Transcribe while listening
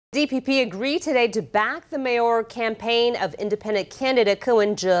DPP agreed today to back the mayoral campaign of independent candidate Ko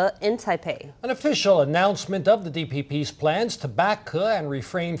Wen-je in Taipei. An official announcement of the DPP's plans to back Ko and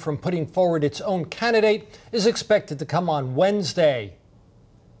refrain from putting forward its own candidate is expected to come on Wednesday.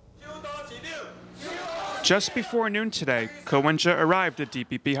 Just before noon today, Ko Wen-je arrived at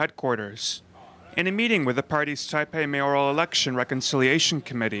DPP headquarters. In a meeting with the party's Taipei mayoral election reconciliation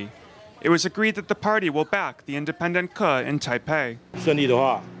committee, it was agreed that the party will back the independent Ko in Taipei.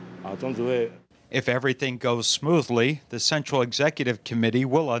 If everything goes smoothly, the Central Executive Committee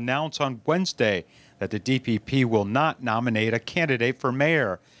will announce on Wednesday that the DPP will not nominate a candidate for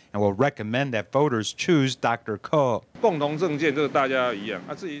mayor and will recommend that voters choose Dr. Ko.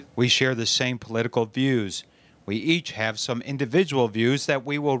 We share the same political views. We each have some individual views that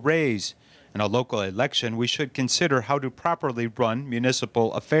we will raise. In a local election, we should consider how to properly run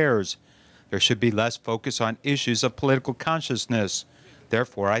municipal affairs. There should be less focus on issues of political consciousness.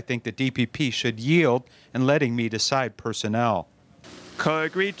 Therefore, I think the DPP should yield in letting me decide personnel. Ko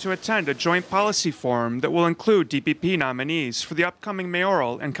agreed to attend a joint policy forum that will include DPP nominees for the upcoming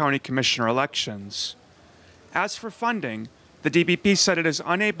mayoral and county commissioner elections. As for funding, the DPP said it is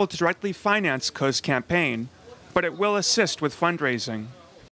unable to directly finance Ko's campaign, but it will assist with fundraising.